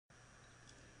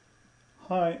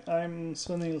Hi, I'm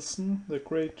Sven Nielsen, the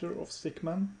creator of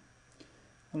Stickman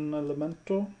and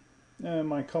Elementor.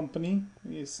 My company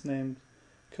is named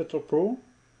Cutter Pro.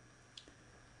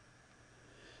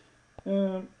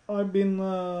 I've been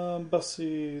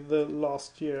busy the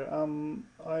last year and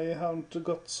I haven't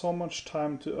got so much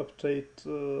time to update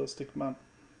Stickman.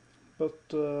 But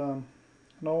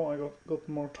now I got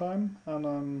more time and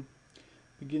I'm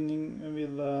beginning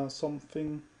with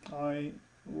something I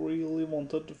really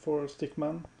wanted for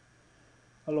Stickman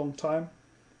a long time.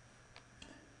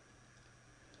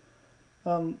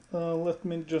 And let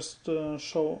me just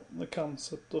show the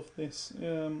concept of this.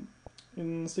 In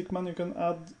Stickman you can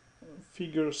add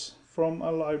figures from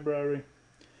a library,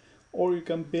 or you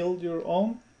can build your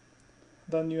own.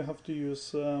 Then you have to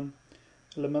use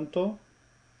Elementor.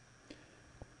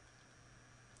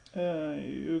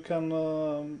 You can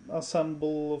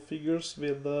assemble figures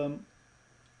with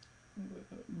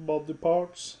body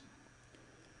parts,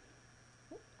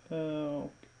 and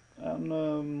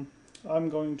I'm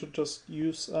going to just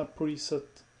use a preset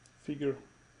figure.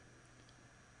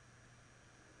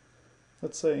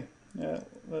 Let's say,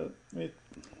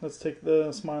 let's take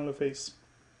the smiley face.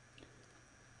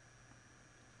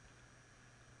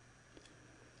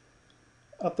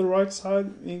 At the right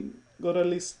side, we got a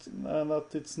list that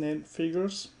it's named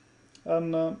figures,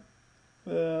 and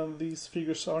these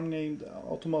figures are named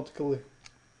automatically.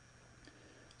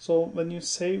 So when you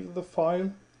save the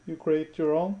file you create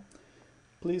your own,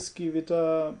 please give it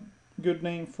a good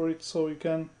name for it so you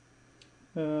can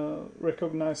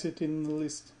recognize it in the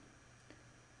list.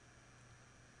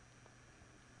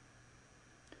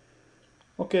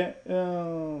 Okay,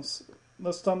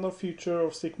 the standard feature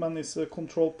of Stickman is a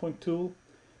control point tool.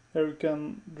 Here you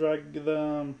can drag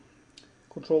the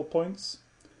control points.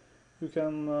 You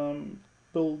can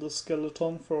build a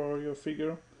skeleton for your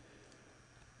figure,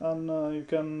 and you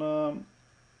can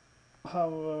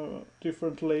have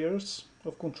different layers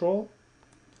of control.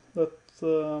 That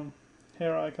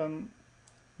here I can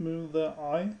move the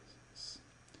eyes.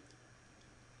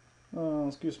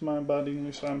 Excuse my bad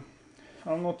English. I'm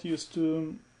not used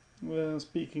to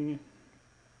speaking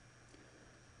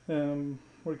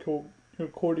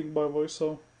recording by voice,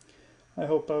 so I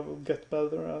hope I will get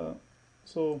better.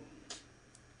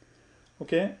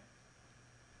 Okay,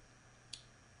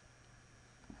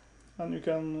 and you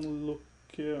can look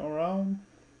around.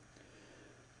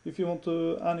 If you want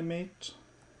to animate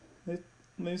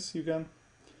this, you can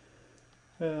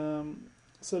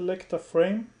select a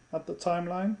frame at the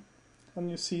timeline, and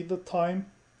you see the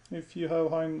time. If you have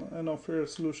high enough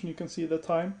resolution, you can see the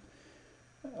time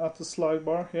at the slide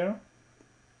bar here.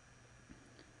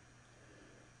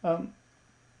 And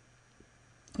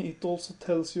it also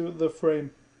tells you the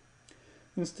frame.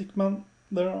 In Stickman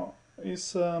there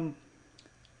is a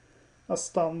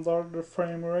standard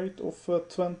frame rate of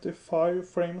 25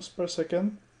 frames per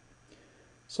second.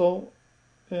 So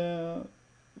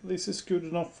this is good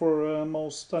enough for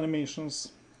most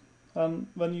animations. And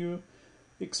when you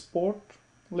export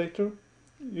later,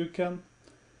 you can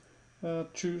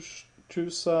choose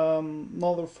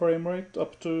another frame rate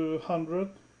up to 100,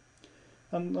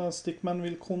 and Stickman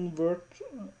will convert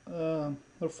the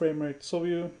frame rate. So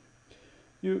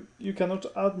you cannot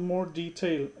add more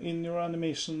detail in your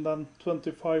animation than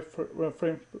 25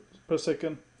 frames per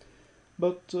second,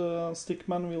 but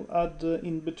Stickman will add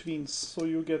in-betweens, so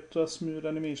you get a smooth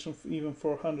animation even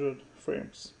for 100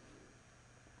 frames.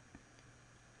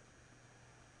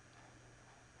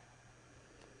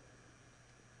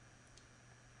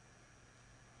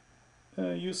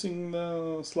 Using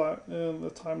the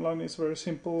timeline is very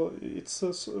simple. It's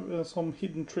some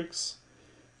hidden tricks.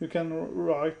 You can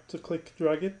right-click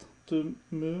drag it to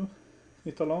move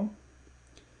it along,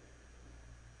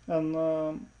 and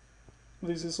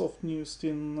this is often used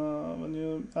in when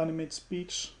you animate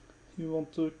speech. You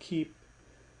want to keep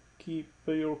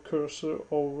your cursor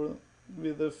over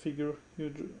with the figure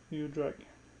you drag.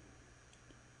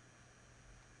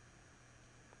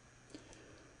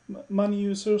 Many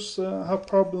users have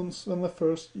problems when they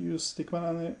first use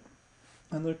Stickman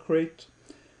and they create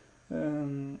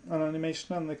an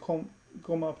animation and they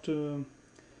come up to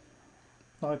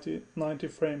 90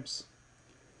 frames.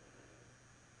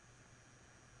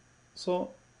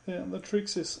 So the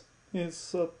tricks is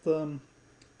that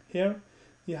here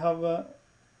you have a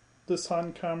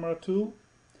design camera tool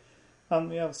and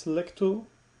we have select tool,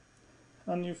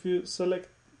 and if you select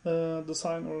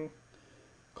design or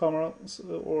camera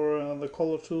or the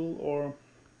color tool or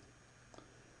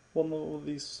one of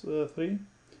these three,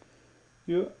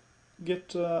 you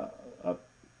get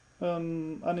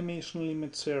animation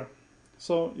limits here.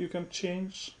 So you can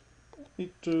change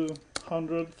it to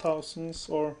hundred, thousands,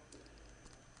 or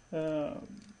uh,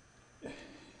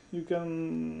 you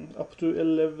can up to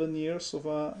 11 years of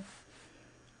a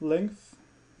length,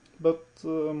 but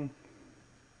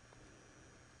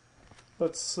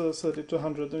let's set it to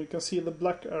 100, and you can see the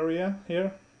black area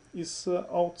here is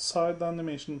outside the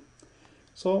animation.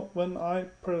 So when I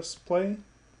press play,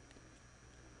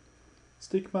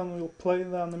 Stickman will play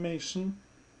the animation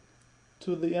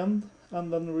to the end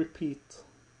and then repeat.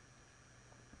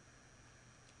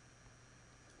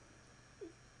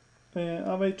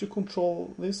 A way to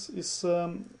control this is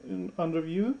under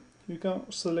view. You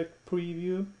can select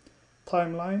preview,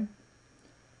 timeline,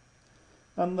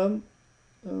 and then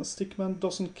Stickman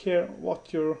doesn't care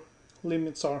what your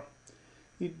limits are.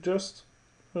 It just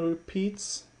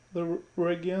repeats the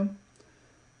region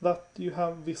that you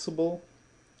have visible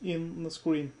in the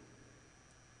screen.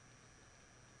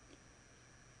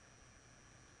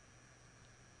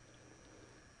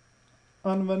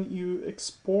 And when you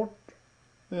export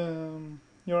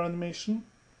your animation,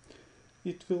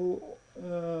 it will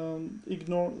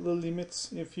ignore the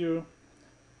limits if you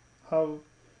have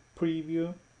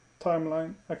preview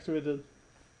timeline activated.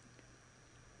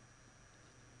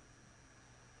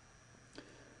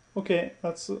 Okay,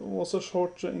 that was a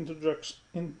short introduction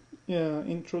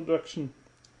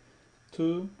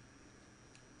to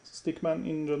Stickman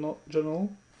in general.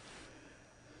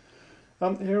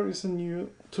 And here is a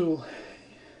new tool.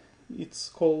 It's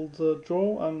called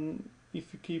Draw, and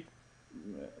if you keep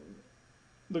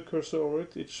the cursor over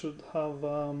it, it should have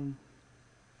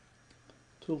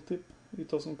tooltip. It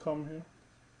doesn't come here.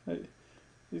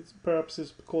 Perhaps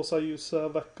it's because I use a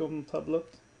vacuum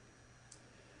tablet.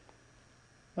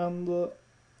 And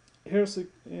here's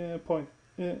a point.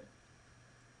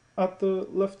 At the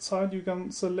left side you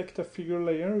can select a figure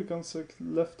layer. You can select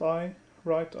left eye,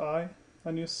 right eye,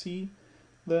 and you see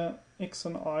the X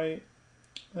and Y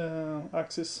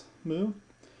axis move.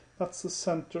 That's the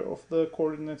center of the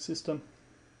coordinate system.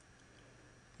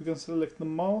 You can select the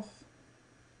mouth.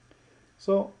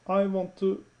 So I want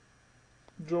to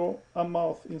draw a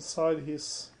mouth inside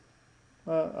his,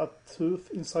 a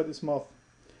tooth inside his mouth.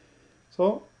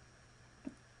 So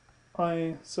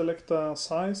I select the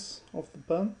size of the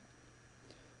pen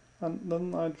and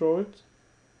then I draw it.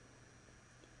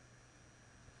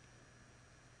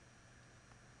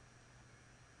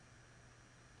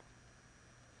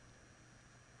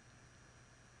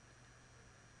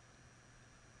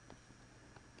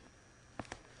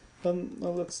 Then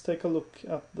let's take a look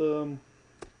at the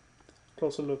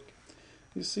closer look.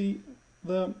 You see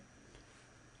the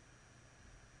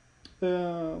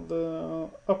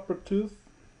upper tooth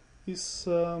is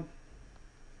the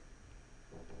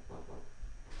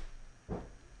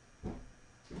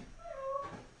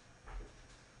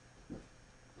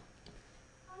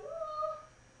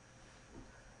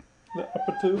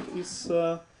upper tooth is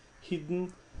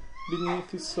hidden beneath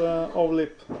his upper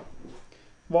lip,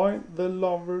 while the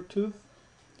lower tooth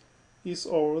is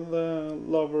over the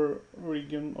lower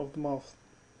region of the mouth.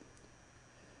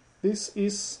 This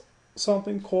is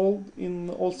something called, in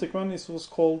old Stickman, it was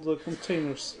called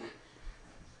containers.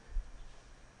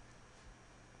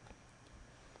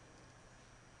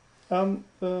 And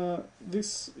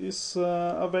this is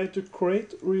a way to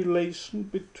create relation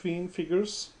between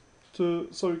figures, so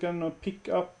you can pick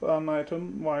up an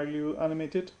item while you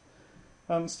animate it.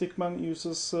 And Stickman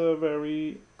uses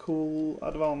very cool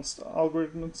advanced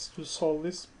algorithms to solve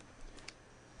this.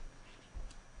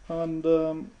 And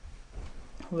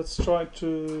let's try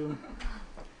to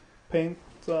paint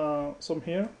some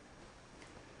here.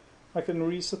 I can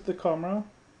reset the camera.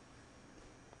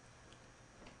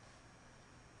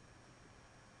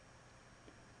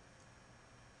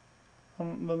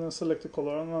 And then I select the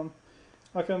color, and then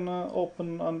I can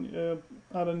open and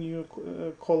add a new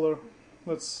color.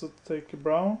 Let's take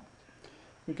brown.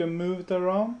 You can move it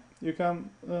around. You can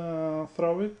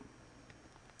throw it.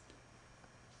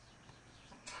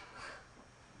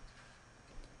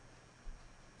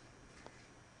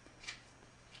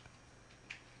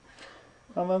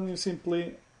 And then you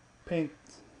simply paint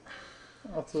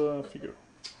at the figure.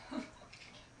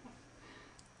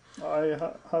 I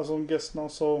have some guests now,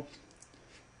 so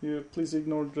you please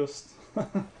ignore just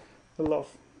the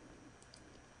laugh.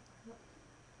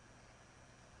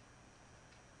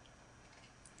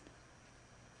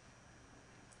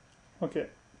 Okay.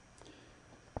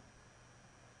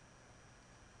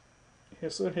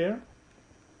 Here's a hair.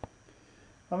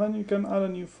 And then you can add a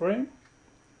new frame.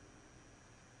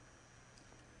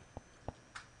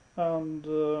 And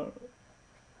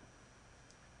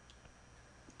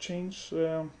change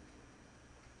the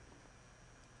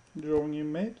drawing you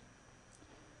made.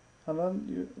 and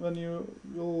then when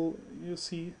you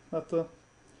see that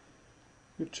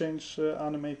you change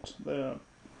animate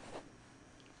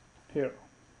here.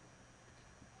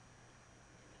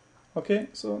 Okay,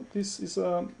 so this is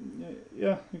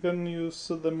yeah, you can use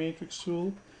the matrix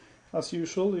tool as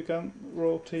usual. You can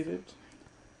rotate it,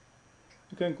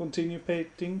 you can continue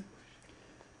painting,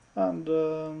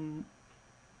 and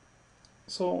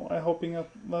so I'm hoping that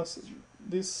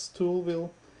this tool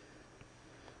will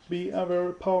be a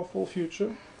very powerful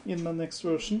feature in the next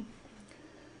version.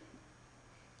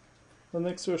 The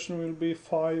next version will be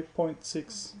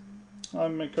 5.6.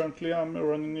 Currently I'm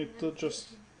running it just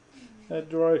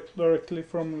directly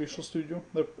from Visual Studio,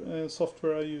 the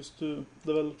software I use to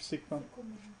develop Stickman.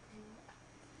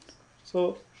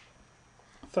 So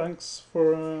thanks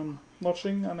for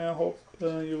watching, and I hope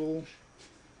you will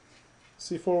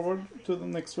see forward to the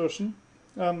next version.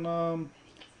 And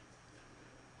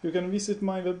you can visit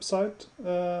my website.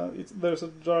 There's a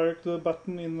direct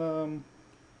button in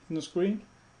the screen.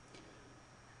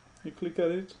 You click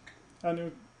at it and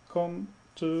you come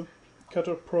to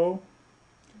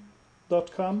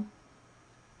cutterpro.com,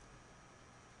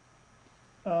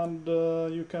 and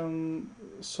you can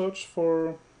search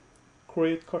for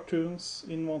create cartoons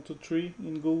in 123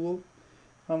 in Google,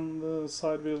 and the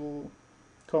site will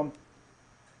come.